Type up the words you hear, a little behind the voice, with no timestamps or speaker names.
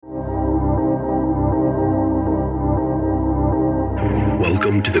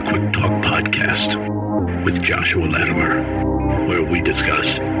Welcome to the Quick Talk Podcast with Joshua Latimer, where we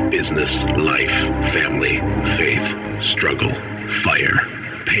discuss business, life, family, faith, struggle, fire,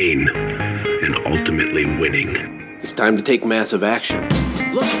 pain, and ultimately winning. It's time to take massive action.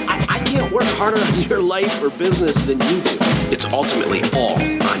 Look, I can't work harder on your life or business than you do. It's ultimately all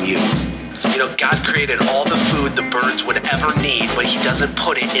on you. You know, God created all the food the birds would ever need, but he doesn't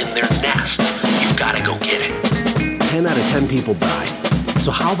put it in their nest. You've got to go get it. 10 out of 10 people die. So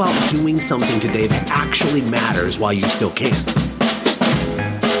how about doing something today that actually matters while you still can?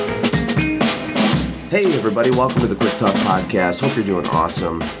 Hey everybody, welcome to the Quick Talk Podcast. Hope you're doing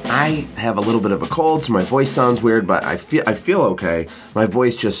awesome. I have a little bit of a cold, so my voice sounds weird, but I feel okay. My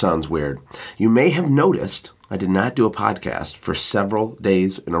voice just sounds weird. You may have noticed I did not do a podcast for several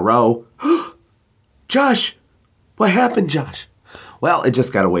days in a row. Josh, what happened, Josh? Well, it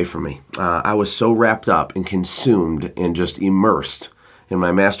just got away from me. I was so wrapped up and consumed and just immersed in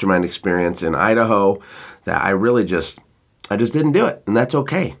my Mastermind experience in Idaho that I just didn't do it. And that's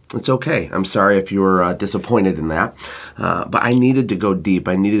okay. It's okay. I'm sorry if you were disappointed in that. But I needed to go deep.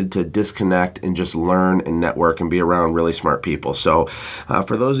 I needed to disconnect and just learn and network and be around really smart people. So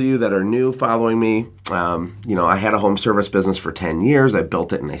for those of you that are new following me, I had a home service business for 10 years. I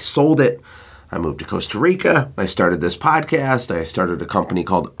built it and I sold it. I moved to Costa Rica. I started this podcast. I started a company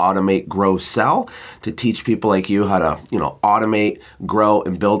called Automate, Grow, Sell to teach people like you how to, automate, grow,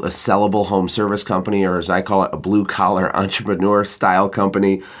 and build a sellable home service company, or as I call it, a blue-collar entrepreneur style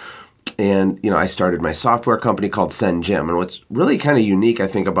company. And, I started my software company called Send Gym. And what's really kind of unique, I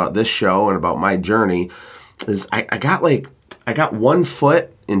think, about this show and about my journey is I got one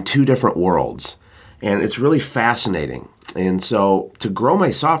foot in two different worlds. And it's really fascinating. And so to grow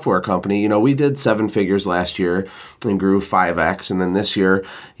my software company, we did 7 figures last year and grew 5x. And then this year,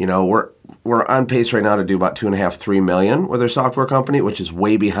 we're on pace right now to do about 2.5, 3 million with our software company, which is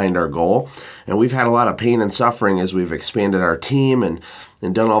way behind our goal. And we've had a lot of pain and suffering as we've expanded our team and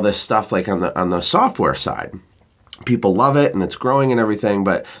done all this stuff like on the software side. People love it and it's growing and everything,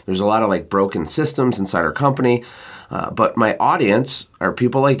 but there's a lot of broken systems inside our company. But my audience are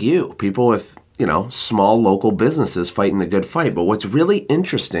people like you, people with small local businesses fighting the good fight. But what's really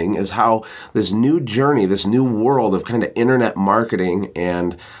interesting is how this new journey, this new world of kind of internet marketing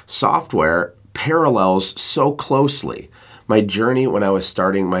and software parallels so closely my journey when I was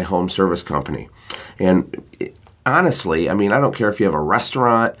starting my home service company. And honestly, I don't care if you have a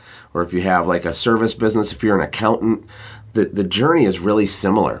restaurant or if you have a service business, if you're an accountant, the journey is really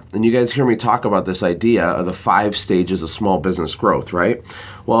similar. And you guys hear me talk about this idea of the 5 stages of small business growth, right?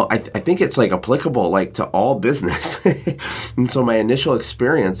 Well, I think it's applicable to all business. And so my initial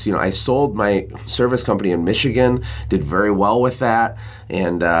experience, I sold my service company in Michigan, did very well with that.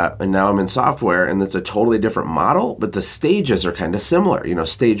 And now I'm in software and it's a totally different model, but the stages are kind of similar.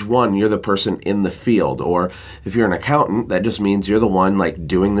 Stage 1, you're the person in the field. Or if you're an accountant, that just means you're the one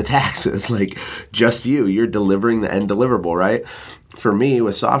doing the taxes, just you're delivering the end deliverable, right? For me,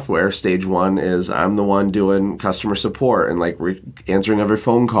 with software, stage 1 is I'm the one doing customer support and answering every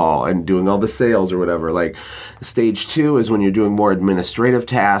phone call and doing all the sales or whatever. Stage 2 is when you're doing more administrative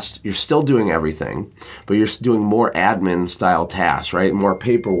tasks. You're still doing everything, but you're doing more admin style tasks, right? More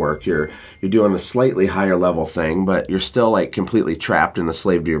paperwork. You're doing a slightly higher level thing, but you're still completely trapped and a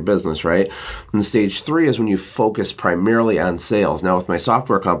slave to your business, right? And stage 3 is when you focus primarily on sales. Now, with my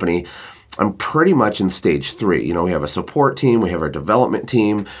software company, I'm pretty much in stage 3. We have a support team, we have our development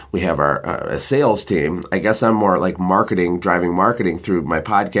team, we have our sales team. I guess I'm more marketing, driving marketing through my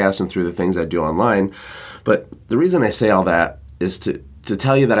podcast and through the things I do online. But the reason I say all that is to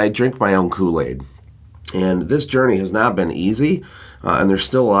tell you that I drink my own Kool-Aid. And this journey has not been easy, and there's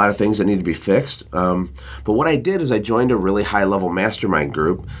still a lot of things that need to be fixed. But what I did is I joined a really high-level mastermind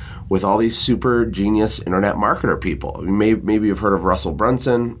group with all these super genius internet marketer people. Maybe you've heard of Russell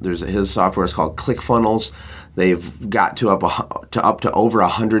Brunson. His software is called ClickFunnels. They've got to up to over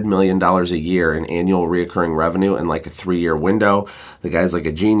 $100 million a year in annual recurring revenue in a 3-year window. The guy's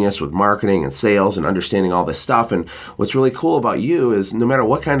a genius with marketing and sales and understanding all this stuff. And what's really cool about you is no matter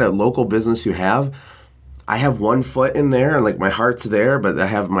what kind of local business you have, I have one foot in there and my heart's there, but I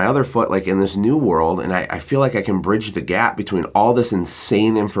have my other foot in this new world, and I feel like I can bridge the gap between all this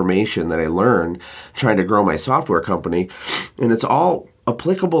insane information that I learned trying to grow my software company, and it's all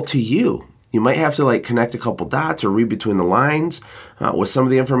applicable to you. You might have to connect a couple dots or read between the lines with some of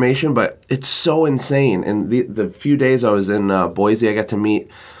the information, but it's so insane. And the few days I was in Boise, I got to meet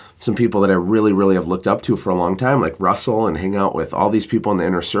some people that I really, really have looked up to for a long time, like Russell, and hang out with all these people in the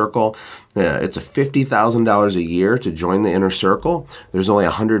inner circle. It's a $50,000 a year to join the inner circle. There's only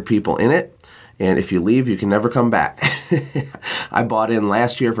 100 people in it. And if you leave, you can never come back. I bought in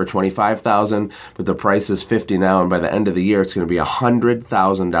last year for $25,000, but the price is $50 now, and by the end of the year, it's going to be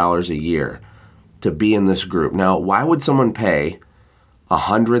 $100,000 a year to be in this group. Now, why would someone pay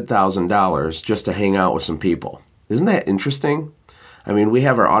 $100,000 just to hang out with some people? Isn't that interesting? I mean, we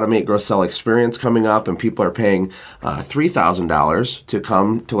have our Automate, Grow, Sell experience coming up, and people are paying $3,000 to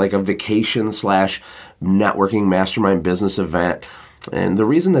come to like a vacation/networking mastermind business event. And the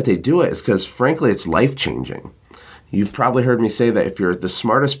reason that they do it is because, frankly, it's life-changing. You've probably heard me say that if you're the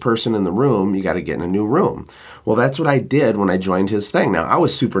smartest person in the room, you got to get in a new room. Well, that's what I did when I joined his thing. Now, I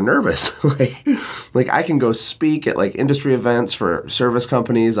was super nervous. like I can go speak at like industry events for service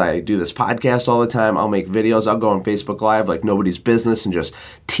companies. I do this podcast all the time. I'll make videos. I'll go on Facebook Live like nobody's business and just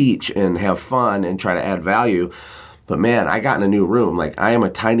teach and have fun and try to add value. But man, I got in a new room. Like I am a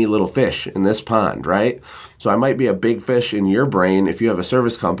tiny little fish in this pond, right? So I might be a big fish in your brain if you have a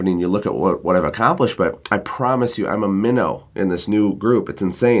service company and you look at what I've accomplished, but I promise you I'm a minnow in this new group. It's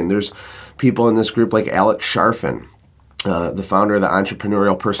insane. There's people in this group like Alex Sharfin, the founder of the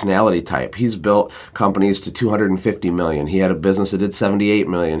Entrepreneurial Personality Type. He's built companies to $250 million. He had a business that did $78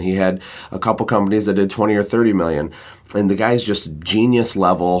 million. He had a couple companies that did $20 or $30 million. And the guy's just genius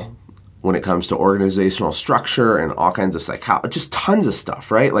level when it comes to organizational structure and all kinds of psychology, just tons of stuff,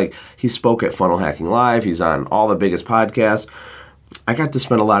 right? Like he spoke at Funnel Hacking Live. He's on all the biggest podcasts. I got to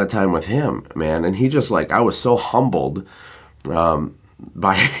spend a lot of time with him, man. And he just like, I was so humbled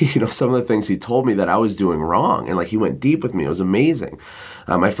by, some of the things he told me that I was doing wrong. And like, he went deep with me. It was amazing.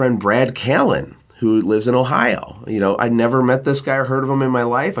 My friend Brad Callen, who lives in Ohio. I never met this guy or heard of him in my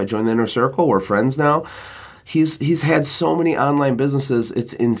life. I joined the inner circle. We're friends now. He's had so many online businesses.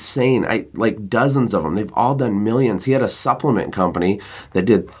 It's insane. Like dozens of them. They've all done millions. He had a supplement company that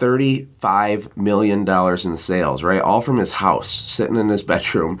did $35 million in sales, right? All from his house, sitting in his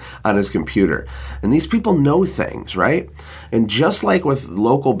bedroom on his computer. And these people know things, right? And just like with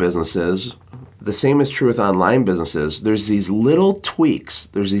local businesses, the same is true with online businesses. There's these little tweaks.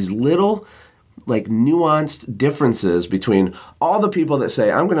 There's these little like nuanced differences between all the people that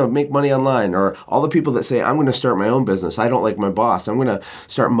say, I'm going to make money online, or all the people that say, I'm going to start my own business. I don't like my boss. I'm going to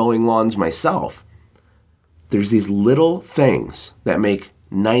start mowing lawns myself. There's these little things that make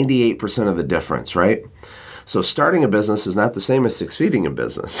 98% of the difference, right? So starting a business is not the same as succeeding in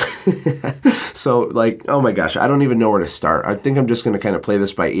business. So like, oh my gosh, I don't even know where to start. I think I'm just going to kind of play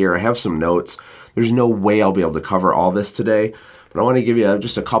this by ear. I have some notes. There's no way I'll be able to cover all this today. But I want to give you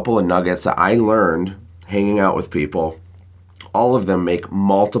just a couple of nuggets that I learned hanging out with people. All of them make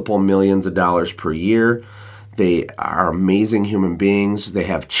multiple millions of dollars per year. They are amazing human beings. They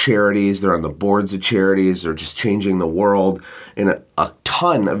have charities. They're on the boards of charities. They're just changing the world in a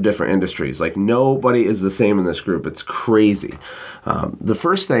ton of different industries. Like nobody is the same in this group. It's crazy. The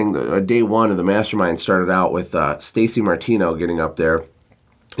first thing, day one of the mastermind started out with Stacy Martino getting up there.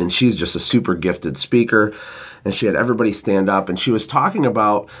 And she's just a super gifted speaker. And she had everybody stand up, and she was talking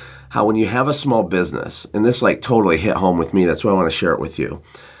about how when you have a small business, and this like totally hit home with me, that's why I want to share it with you,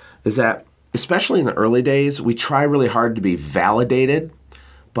 is that especially in the early days, we try really hard to be validated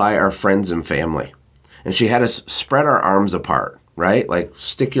by our friends and family. And she had us spread our arms apart, right? Like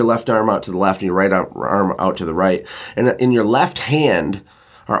stick your left arm out to the left and your right arm out to the right. And in your left hand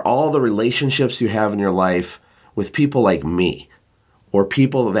are all the relationships you have in your life with people like me, or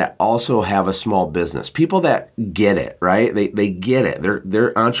people that also have a small business, people that get it, right? They get it.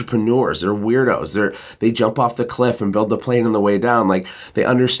 They're entrepreneurs. They're weirdos. They jump off the cliff and build the plane on the way down. Like they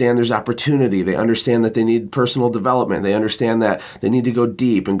understand there's opportunity. They understand that they need personal development. They understand that they need to go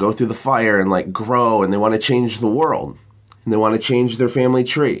deep and go through the fire and like grow, and they want to change the world, and they want to change their family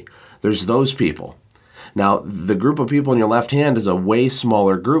tree. There's those people. Now, the group of people in your left hand is a way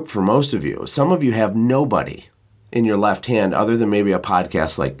smaller group for most of you. Some of you have nobody in your left hand other than maybe a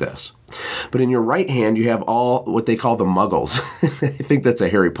podcast like this. But in your right hand, you have all what they call the muggles. I think that's a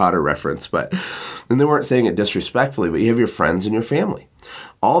Harry Potter reference, and they weren't saying it disrespectfully, but you have your friends and your family.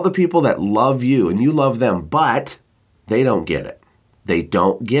 All the people that love you and you love them, but they don't get it. They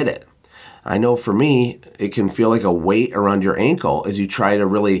don't get it. I know for me, it can feel like a weight around your ankle as you try to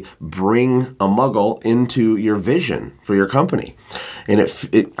really bring a muggle into your vision for your company. And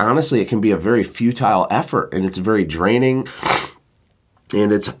it honestly, it can be a very futile effort, and it's very draining.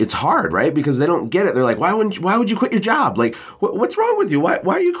 And it's hard, right? Because they don't get it. They're like, why would you quit your job? Like, what's wrong with you? Why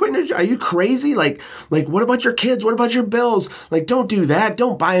are you quitting your job? Are you crazy? Like, what about your kids? What about your bills? Like, don't do that.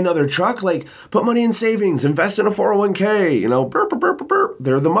 Don't buy another truck. Like, put money in savings. Invest in a 401k. Burp, burp, burp, burp, burp.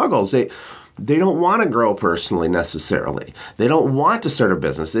 They're the muggles. They don't want to grow personally necessarily. They don't want to start a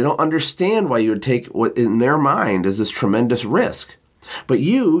business. They don't understand why you would take what in their mind is this tremendous risk. But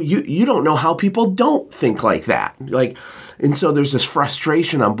you don't know how people don't think like that. And so there's this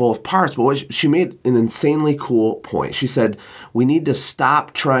frustration on both parts. But she made an insanely cool point. She said, we need to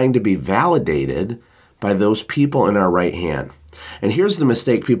stop trying to be validated by those people in our right hand. And here's the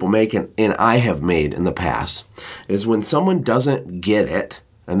mistake people make, and I have made in the past, is when someone doesn't get it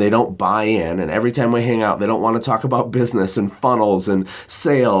and they don't buy in, and every time we hang out, they don't want to talk about business and funnels and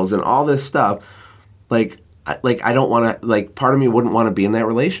sales and all this stuff, I don't want to, part of me wouldn't want to be in that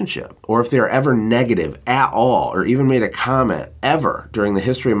relationship. Or if they're ever negative at all, or even made a comment ever during the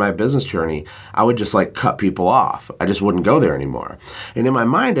history of my business journey, I would just cut people off. I just wouldn't go there anymore. And in my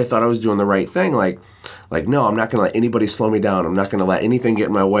mind, I thought I was doing the right thing. No, I'm not going to let anybody slow me down. I'm not going to let anything get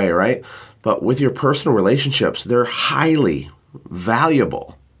in my way, right? But with your personal relationships, they're highly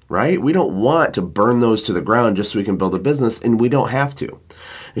valuable, right? We don't want to burn those to the ground just so we can build a business, and we don't have to.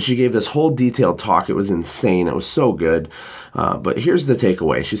 And she gave this whole detailed talk. It was insane. It was so good. But here's the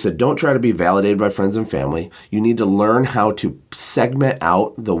takeaway. She said, don't try to be validated by friends and family. You need to learn how to segment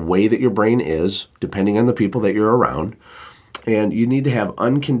out the way that your brain is, depending on the people that you're around. And you need to have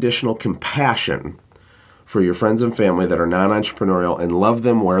unconditional compassion for your friends and family that are non-entrepreneurial and love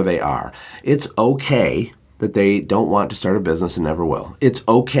them where they are. It's okay that they don't want to start a business and never will. It's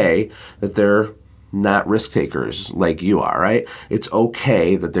okay that they're not risk takers like you are, right? It's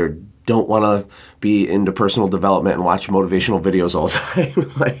okay that they don't want to be into personal development and watch motivational videos all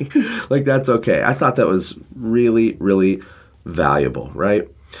the time. That's okay. I thought that was really, really valuable, right?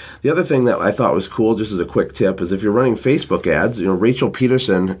 The other thing that I thought was cool, just as a quick tip, is if you're running Facebook ads, Rachel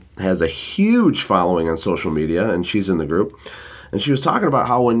Peterson has a huge following on social media, and she's in the group. And she was talking about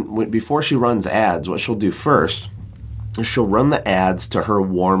how before she runs ads, what she'll do first is she'll run the ads to her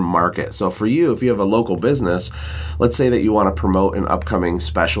warm market. So for you, if you have a local business, let's say that you want to promote an upcoming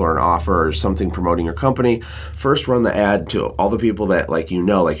special or an offer or something promoting your company, first run the ad to all the people that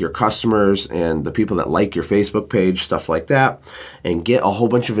your customers and the people that like your Facebook page, stuff like that, and get a whole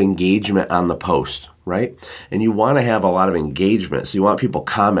bunch of engagement on the post, right? And you want to have a lot of engagement. So you want people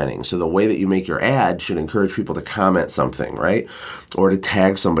commenting. So the way that you make your ad should encourage people to comment something, right? Or to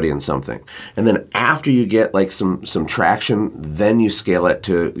tag somebody in something. And then after you get some traction, then you scale it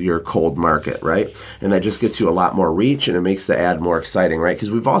to your cold market, right? And that just gets you a lot more reach, and it makes the ad more exciting, right?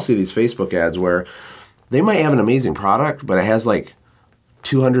 Because we've all seen these Facebook ads where they might have an amazing product, but it has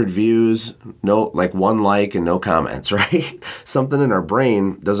 200 views, no, 1 like and no comments, right? Something in our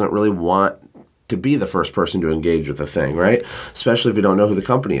brain doesn't really want to be the first person to engage with a thing, right? Especially if you don't know who the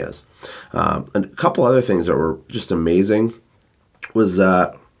company is. And a couple other things that were just amazing was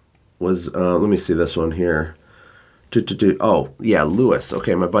let me see this one here. Oh, yeah, Lewis.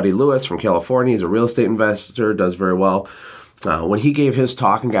 Okay, my buddy Lewis from California. He's a real estate investor, does very well. When he gave his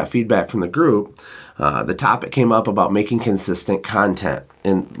talk and got feedback from the group, the topic came up about making consistent content.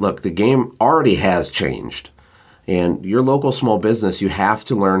 And look, the game already has changed. And your local small business, you have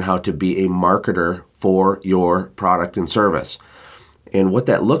to learn how to be a marketer for your product and service. And what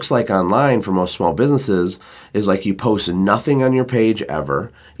that looks like online for most small businesses is you post nothing on your page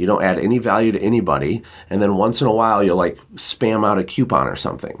ever. You don't add any value to anybody. And then once in a while, you'll spam out a coupon or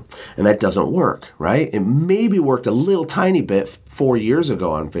something. And that doesn't work, right? It maybe worked a little tiny bit 4 years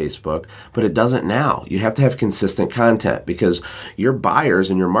ago on Facebook, but it doesn't now. You have to have consistent content because your buyers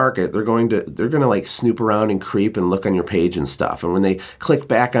in your market, they're going to snoop around and creep and look on your page and stuff. And when they click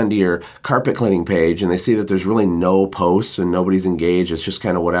back onto your carpet cleaning page and they see that there's really no posts and nobody's engaged, it's just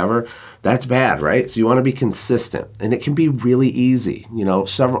kind of whatever, that's bad, right? So you want to be consistent, and it can be really easy.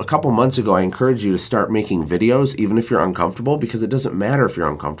 A couple months ago, I encouraged you to start making videos, even if you're uncomfortable, because it doesn't matter if you're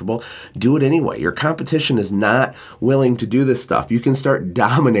uncomfortable. Do it anyway. Your competition is not willing to do this stuff. You can start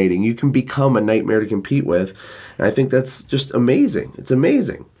dominating. You can become a nightmare to compete with, and I think that's just amazing. It's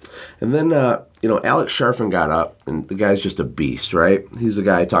amazing. And then, Alex Sharfin got up, and the guy's just a beast, right? He's the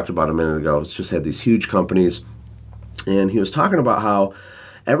guy I talked about a minute ago. He's just had these huge companies, and he was talking about how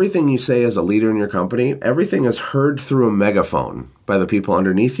everything you say as a leader in your company, everything is heard through a megaphone by the people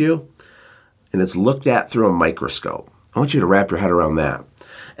underneath you, and it's looked at through a microscope. I want you to wrap your head around that.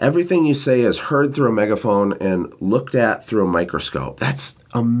 Everything you say is heard through a megaphone and looked at through a microscope. That's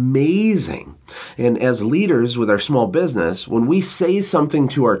amazing. And as leaders with our small business, when we say something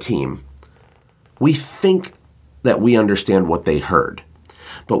to our team, we think that we understand what they heard.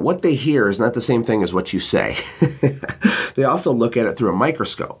 But what they hear is not the same thing as what you say. They also look at it through a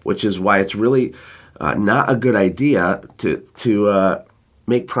microscope, which is why it's really not a good idea to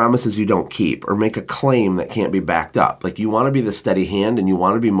make promises you don't keep or make a claim that can't be backed up. Like, you want to be the steady hand and you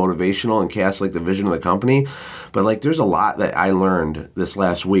want to be motivational and cast like the vision of the company. But like, there's a lot that I learned this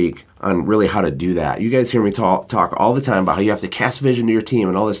last week on really how to do that. You guys hear me talk all the time about how you have to cast vision to your team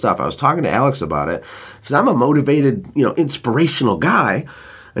and all this stuff. I was talking to Alex about it because I'm a motivated, inspirational guy.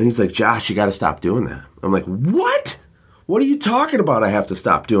 And he's like, Josh, you got to stop doing that. I'm like, what? What are you talking about? I have to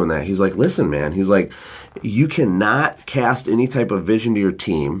stop doing that. He's like, listen, man. He's like, you cannot cast any type of vision to your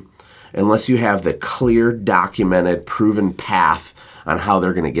team unless you have the clear, documented, proven path on how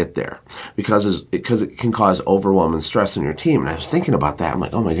they're going to get there, because it can cause overwhelm and stress in your team. And I was thinking about that. I'm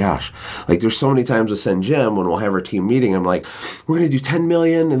like, oh my gosh, like there's so many times with Send Jim when we'll have our team meeting, I'm like, we're going to do 10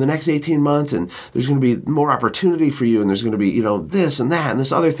 million in the next 18 months, and there's going to be more opportunity for you, and there's going to be, this and that and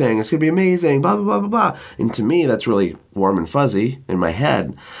this other thing. It's going to be amazing, blah, blah, blah, blah, blah. And to me, that's really warm and fuzzy in my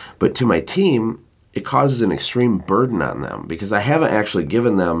head. But to my team, it causes an extreme burden on them because I haven't actually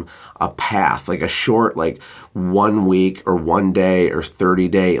given them a path, like a short, like 1 week or 1 day or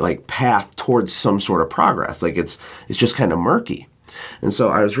 30-day like path towards some sort of progress. Like it's just kind of murky. And so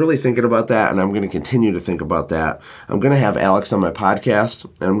I was really thinking about that, and I'm going to continue to think about that. I'm going to have Alex on my podcast,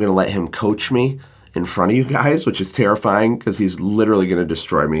 and I'm going to let him coach me in front of you guys, which is terrifying because he's literally going to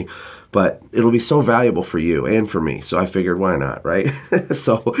destroy me. But it'll be so valuable for you and for me. So I figured, why not, right?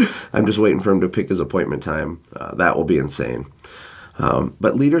 So I'm just waiting for him to pick his appointment time. That will be insane.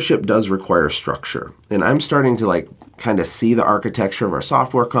 But leadership does require structure. And I'm starting to kind of see the architecture of our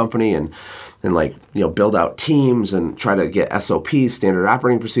software company and build out teams and try to get SOPs, standard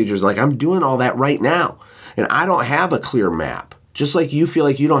operating procedures. Like, I'm doing all that right now. And I don't have a clear map. Just like you feel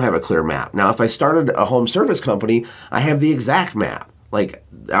like you don't have a clear map. Now, if I started a home service company, I have the exact map. Like,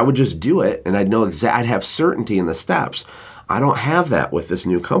 I would just do it, and I'd know I'd have certainty in the steps. I don't have that with this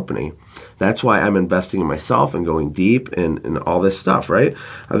new company. That's why I'm investing in myself and going deep and all this stuff, right?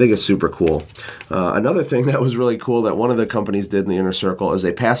 I think it's super cool. Another thing that was really cool that one of the companies did in the inner circle is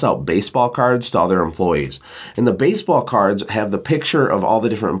they pass out baseball cards to all their employees. And the baseball cards have the picture of all the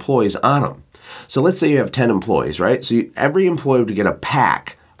different employees on them. So let's say you have 10 employees, right? So every employee would get a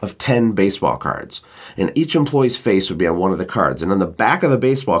pack of 10 baseball cards. And each employee's face would be on one of the cards. And on the back of the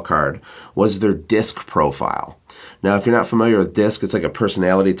baseball card was their DISC profile. Now, if you're not familiar with DISC, it's like a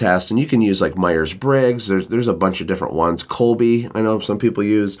personality test. And you can use like Myers-Briggs. There's a bunch of different ones. Colby, I know some people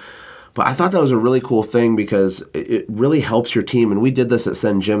use. But I thought that was a really cool thing because it really helps your team. And we did this at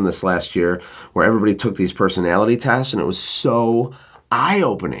Send Jim this last year where everybody took these personality tests. And it was so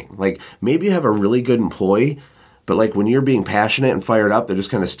eye-opening. Like, maybe you have a really good employee, but like when you're being passionate and fired up, they just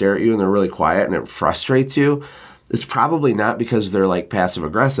kind of stare at you and they're really quiet and it frustrates you. It's probably not because they're like passive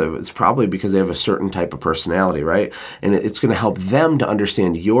aggressive. It's probably because they have a certain type of personality, right? And it's going to help them to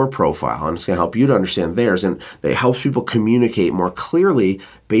understand your profile, and it's going to help you to understand theirs. And it helps people communicate more clearly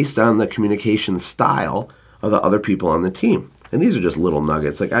based on the communication style of the other people on the team. And these are just little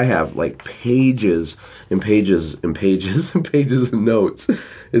nuggets. Like, I have like pages and pages and pages and pages of notes.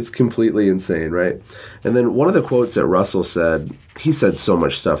 It's completely insane, right? And then one of the quotes that Russell said, he said so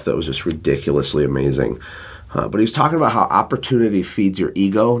much stuff that was just ridiculously amazing. But he was talking about how opportunity feeds your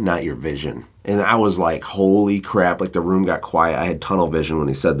ego, not your vision. And I was like, holy crap, like the room got quiet. I had tunnel vision when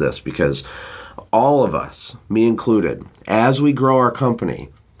he said this, because all of us, me included, as we grow our company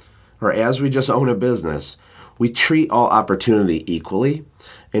or as we just own a business, we treat all opportunity equally.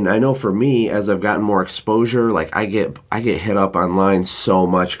 And I know for me, as I've gotten more exposure, like I get hit up online so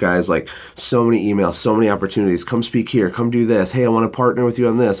much, guys, like so many emails, so many opportunities. Come speak here, come do this. Hey, I want to partner with you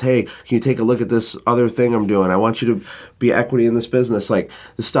on this. Hey, can you take a look at this other thing I'm doing? I want you to be equity in this business. Like,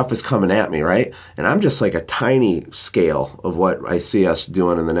 this stuff is coming at me, right? And I'm just like a tiny scale of what I see us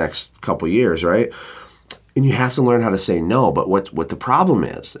doing in the next couple years, right? And you have to learn how to say no. But what the problem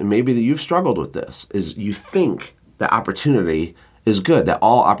is, and maybe that you've struggled with this, is you think that opportunity is good, that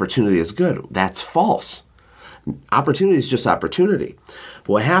all opportunity is good. That's false. Opportunity is just opportunity.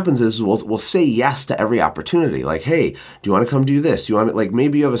 But what happens is we'll say yes to every opportunity. Like, hey, do you want to come do this? Do you want to, like,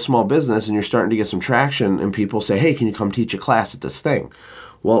 maybe you have a small business and you're starting to get some traction and people say, hey, can you come teach a class at this thing?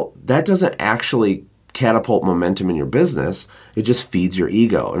 Well, that doesn't actually catapult momentum in your business. It just feeds your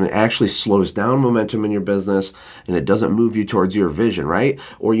ego, and it actually slows down momentum in your business, and it doesn't move you towards your vision, right?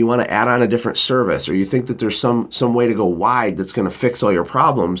 Or you want to add on a different service, or you think that there's some way to go wide that's going to fix all your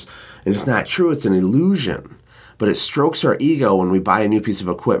problems, and it's not true. It's an illusion. But it strokes our ego when we buy a new piece of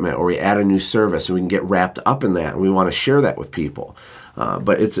equipment or we add a new service, and we can get wrapped up in that, and we want to share that with people.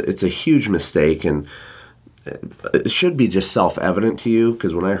 But it's a huge mistake, and it should be just self-evident to you,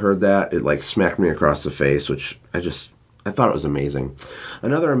 because when I heard that, it like smacked me across the face, which I thought it was amazing.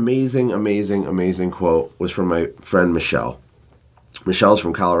 Another amazing quote was from my friend Michelle. Michelle's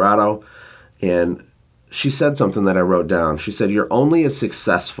from Colorado, and she said something that I wrote down. She said, "You're only as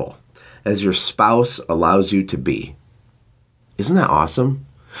successful as your spouse allows you to be." Isn't that awesome?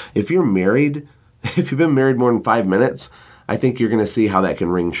 If you're married, if you've been married more than 5 minutes, I think you're going to see how that can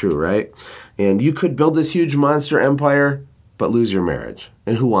ring true, right? And you could build this huge monster empire, but lose your marriage.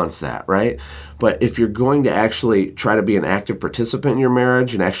 And who wants that, right? But if you're going to actually try to be an active participant in your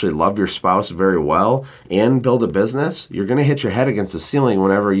marriage and actually love your spouse very well and build a business, you're going to hit your head against the ceiling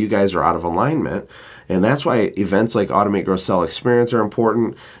whenever you guys are out of alignment. And that's why events like Automate, Grow, Sell Experience are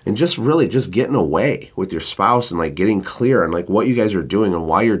important, and just really just getting away with your spouse and like getting clear on like what you guys are doing and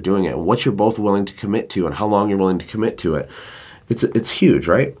why you're doing it and what you're both willing to commit to and how long you're willing to commit to it. It's huge,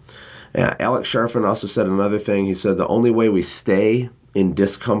 right? Yeah, Alex Sharfin also said another thing. He said the only way we stay in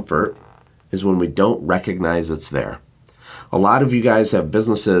discomfort is when we don't recognize it's there. A lot of you guys have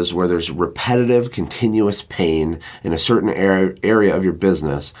businesses where there's repetitive, continuous pain in a certain area of your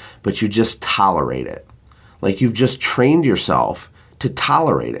business, but you just tolerate it. Like you've just trained yourself to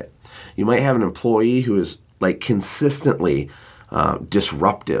tolerate it. You might have an employee who is like consistently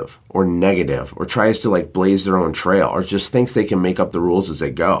disruptive or negative or tries to like blaze their own trail or just thinks they can make up the rules as they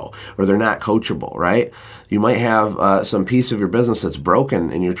go, or they're not coachable, right? You might have some piece of your business that's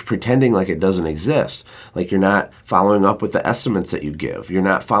broken and you're pretending like it doesn't exist. Like you're not following up with the estimates that you give. You're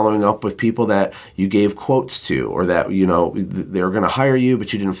not following up with people that you gave quotes to, or that, you know, they were going to hire you,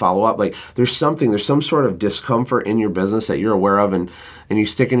 but you didn't follow up. Like there's some sort of discomfort in your business that you're aware of, and you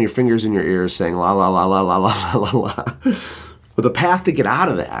sticking your fingers in your ears saying la la la la la la la la. But the path to get out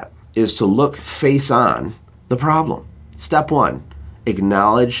of that is to look face on the problem. Step one,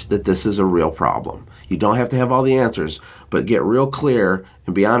 acknowledge that this is a real problem. You don't have to have all the answers, but get real clear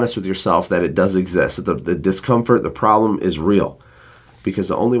and be honest with yourself that it does exist, that the discomfort, the problem is real. Because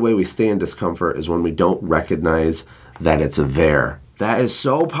the only way we stay in discomfort is when we don't recognize that it's there. That is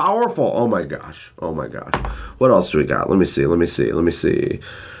so powerful. Oh my gosh. Oh my gosh. What else do we got? Let me see.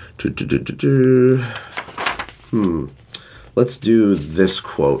 Let's do this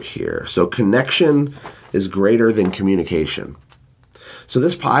quote here. So connection is greater than communication. So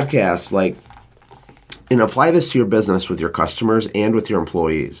this podcast, and apply this to your business with your customers and with your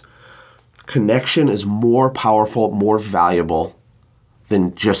employees. Connection is more powerful, more valuable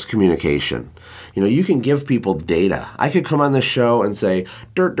than just communication. You know, you can give people data. I could come on this show and say,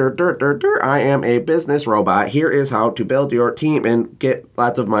 I am a business robot. Here is how to build your team and get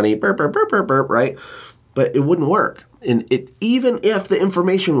lots of money, right? But it wouldn't work. And even if the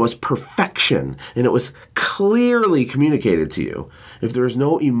information was perfection and it was clearly communicated to you, if there's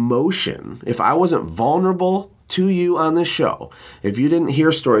no emotion, if I wasn't vulnerable to you on this show, if you didn't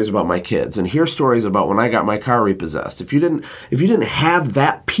hear stories about my kids and hear stories about when I got my car repossessed, if you didn't have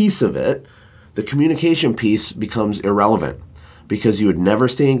that piece of it, the communication piece becomes irrelevant, because you would never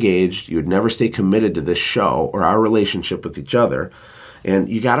stay engaged, you would never stay committed to this show or our relationship with each other. And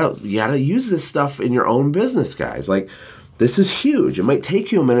you gotta use this stuff in your own business, guys. Like, this is huge. It might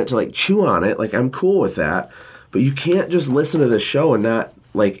take you a minute to chew on it. I'm cool with that, but you can't just listen to this show and not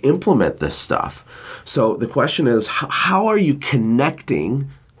implement this stuff. So the question is, how are you connecting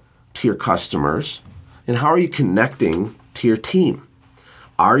to your customers, and how are you connecting to your team?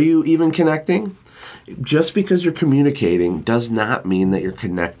 Are you even connecting? Just because you're communicating does not mean that you're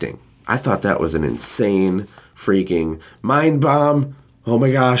connecting. I thought that was an insane freaking mind bomb. Oh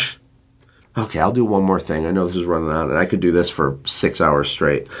my gosh. Okay, I'll do one more thing. I know this is running out, and I could do this for 6 hours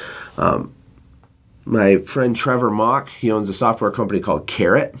straight. My friend Trevor Mock, he owns a software company called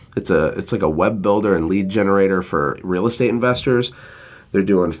Carrot. It's like a web builder and lead generator for real estate investors. They're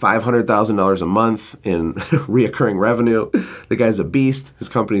doing $500,000 a month in reoccurring revenue. The guy's a beast. His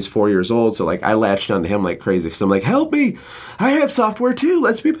company's 4 years old. So I latched onto him like crazy because I'm like, help me. I have software too.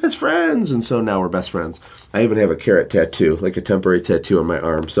 Let's be best friends. And so now we're best friends. I even have a carrot tattoo, like a temporary tattoo on my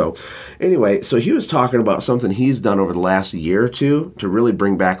arm. So anyway, so he was talking about something he's done over the last year or two to really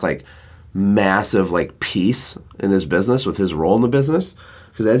bring back massive peace in his business with his role in the business.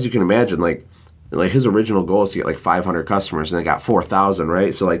 Because as you can imagine, his original goal is to get 500 customers, and they got 4,000,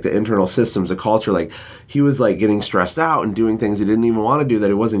 right? So the internal systems, the culture, he was getting stressed out and doing things he didn't even want to do that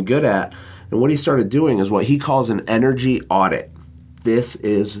he wasn't good at. And what he started doing is what he calls an energy audit. This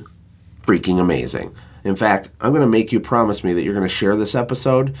is freaking amazing. In fact, I'm going to make you promise me that you're going to share this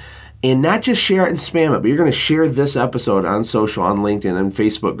episode, and not just share it and spam it, but you're going to share this episode on social, on LinkedIn, and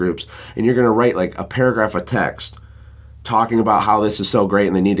Facebook groups, and you're going to write a paragraph of text talking about how this is so great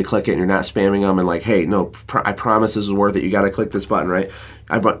and they need to click it, and you're not spamming them and hey, no, I promise this is worth it. You got to click this button, right?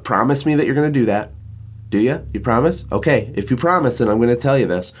 Promise me that you're going to do that. Do you? You promise? Okay, if you promise, then I'm going to tell you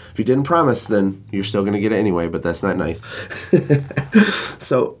this. If you didn't promise, then you're still going to get it anyway, but that's not nice.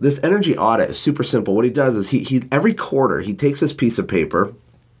 So this energy audit is super simple. What he does is he every quarter, he takes this piece of paper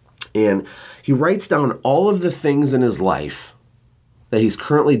and he writes down all of the things in his life that he's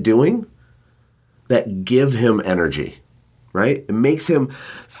currently doing that give him energy, right? It makes him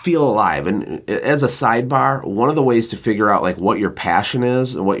feel alive. And as a sidebar, one of the ways to figure out like what your passion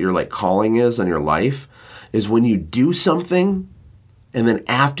is and what your like calling is in your life is when you do something and then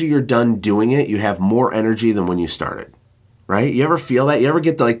after you're done doing it, you have more energy than when you started, right? You ever feel that? You ever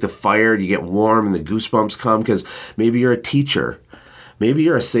get the fire, you get warm and the goosebumps come because maybe you're a teacher. Maybe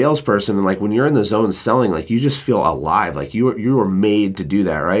you're a salesperson and like when you're in the zone selling, like you just feel alive. Like you were made to do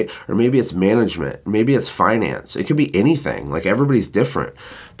that, right? Or maybe it's management. Maybe it's finance. It could be anything. Like everybody's different.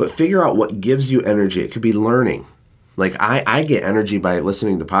 But figure out what gives you energy. It could be learning. Like I get energy by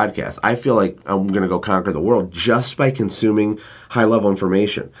listening to podcasts. I feel like I'm going to go conquer the world just by consuming high-level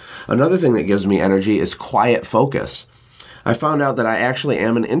information. Another thing that gives me energy is quiet focus. I found out that I actually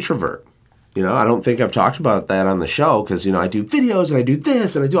am an introvert. You know, I don't think I've talked about that on the show because, you know, I do videos and I do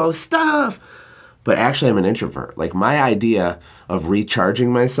this and I do all this stuff. But actually, I'm an introvert. Like my idea of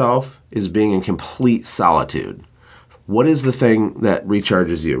recharging myself is being in complete solitude. What is the thing that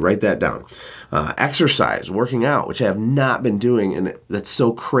recharges you? Write that down. Exercise, working out, which I have not been doing. And that's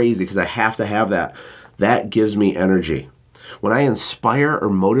so crazy because I have to have that. That gives me energy. When I inspire or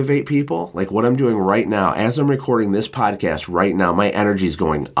motivate people, like what I'm doing right now, as I'm recording this podcast right now, my energy is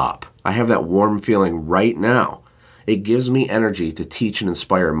going up. I have that warm feeling right now. It gives me energy to teach and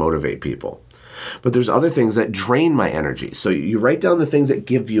inspire and motivate people. But there's other things that drain my energy. So you write down the things that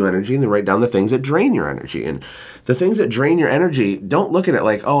give you energy and then write down the things that drain your energy. And the things that drain your energy, don't look at it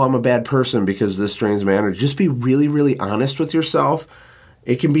like, oh, I'm a bad person because this drains my energy. Just be really, really honest with yourself.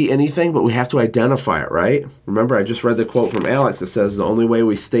 It can be anything, but we have to identify it, right? Remember, I just read the quote from Alex that says the only way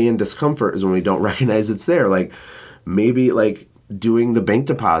we stay in discomfort is when we don't recognize it's there. Like maybe like doing the bank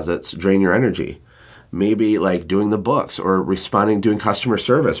deposits drain your energy. Maybe like doing the books or doing customer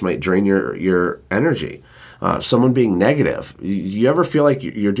service might drain your energy. Someone being negative. You ever feel like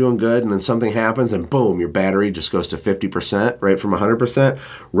you're doing good and then something happens and boom, your battery just goes to 50%, right, from 100%?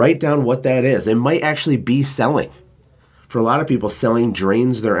 Write down what that is. It might actually be selling. For a lot of people, selling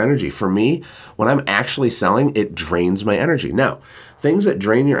drains their energy. For me, when I'm actually selling, it drains my energy. Now, things that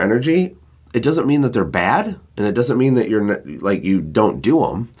drain your energy, it doesn't mean that they're bad, and it doesn't mean that you're not, like you don't do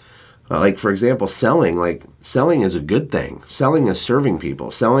them. Like for example, selling is a good thing. Selling is serving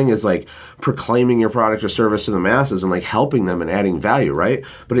people. Selling is like proclaiming your product or service to the masses and like helping them and adding value, right?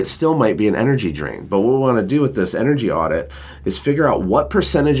 But it still might be an energy drain. But what we want to do with this energy audit is figure out what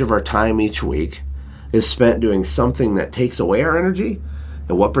percentage of our time each week is spent doing something that takes away our energy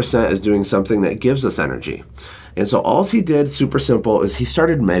and what percent is doing something that gives us energy. And so all he did, super simple, is he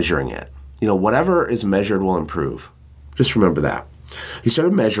started measuring it. You know, whatever is measured will improve. Just remember that. He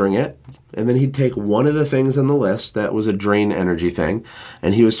started measuring it, and then he'd take one of the things on the list that was a drain energy thing,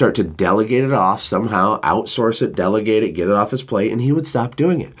 and he would start to delegate it off somehow, outsource it, delegate it, get it off his plate, and he would stop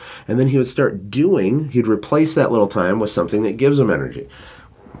doing it. And then he would he'd replace that little time with something that gives him energy.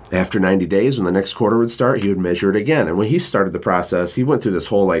 After 90 days, when the next quarter would start, he would measure it again. And when he started the process, he went through this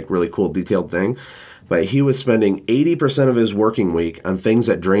whole like really cool detailed thing, but he was spending 80% of his working week on things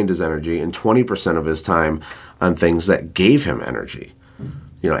that drained his energy and 20% of his time on things that gave him energy.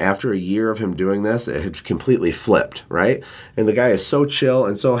 You know, after a year of him doing this, it had completely flipped, right? And the guy is so chill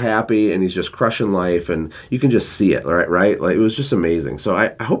and so happy, and he's just crushing life, and you can just see it, right? Like, it was just amazing. So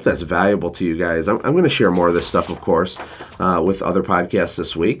I hope that's valuable to you guys. I'm going to share more of this stuff, of course, with other podcasts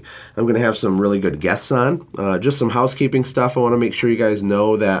this week. I'm going to have some really good guests on. Just some housekeeping stuff. I want to make sure you guys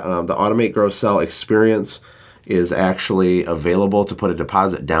know that the Automate, Grow, Sell experience is actually available to put a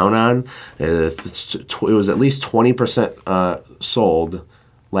deposit down on. It was at least 20% sold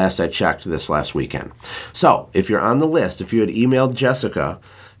last I checked this last weekend. So if you're on the list, if you had emailed Jessica,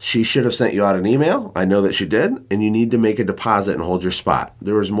 she should have sent you out an email. I know that she did, and you need to make a deposit and hold your spot.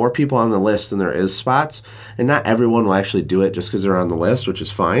 There was more people on the list than there is spots, and not everyone will actually do it just because they're on the list, which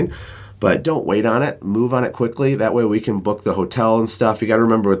is fine. But don't wait on it. Move on it quickly. That way we can book the hotel and stuff. You got to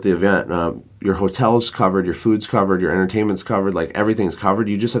remember with the event, your hotel's covered, your food's covered, your entertainment's covered, like everything's covered.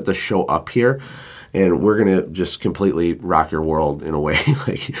 You just have to show up here. And we're going to just completely rock your world in a way.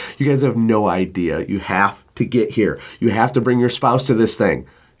 Like, you guys have no idea. You have to get here. You have to bring your spouse to this thing.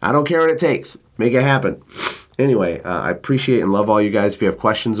 I don't care what it takes. Make it happen. Anyway, I appreciate and love all you guys. If you have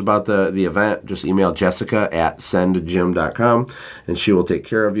questions about the event, just email Jessica at sendjim.com, and she will take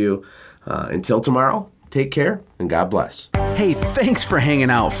care of you. Until tomorrow, Take care, and God bless. Hey, thanks for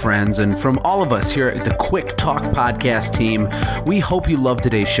hanging out, friends. And from all of us here at the Quick Talk Podcast team, we hope you loved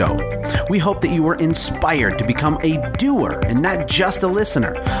today's show. We hope that you were inspired to become a doer and not just a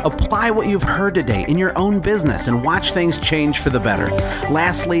listener. Apply what you've heard today in your own business and watch things change for the better.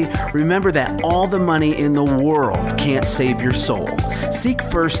 Lastly, remember that all the money in the world can't save your soul. Seek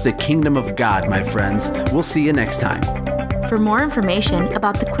first the kingdom of God, my friends. We'll see you next time. For more information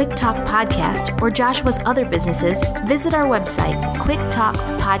about the Quick Talk Podcast or Joshua's other businesses, visit our website,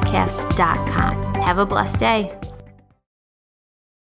 quicktalkpodcast.com. Have a blessed day.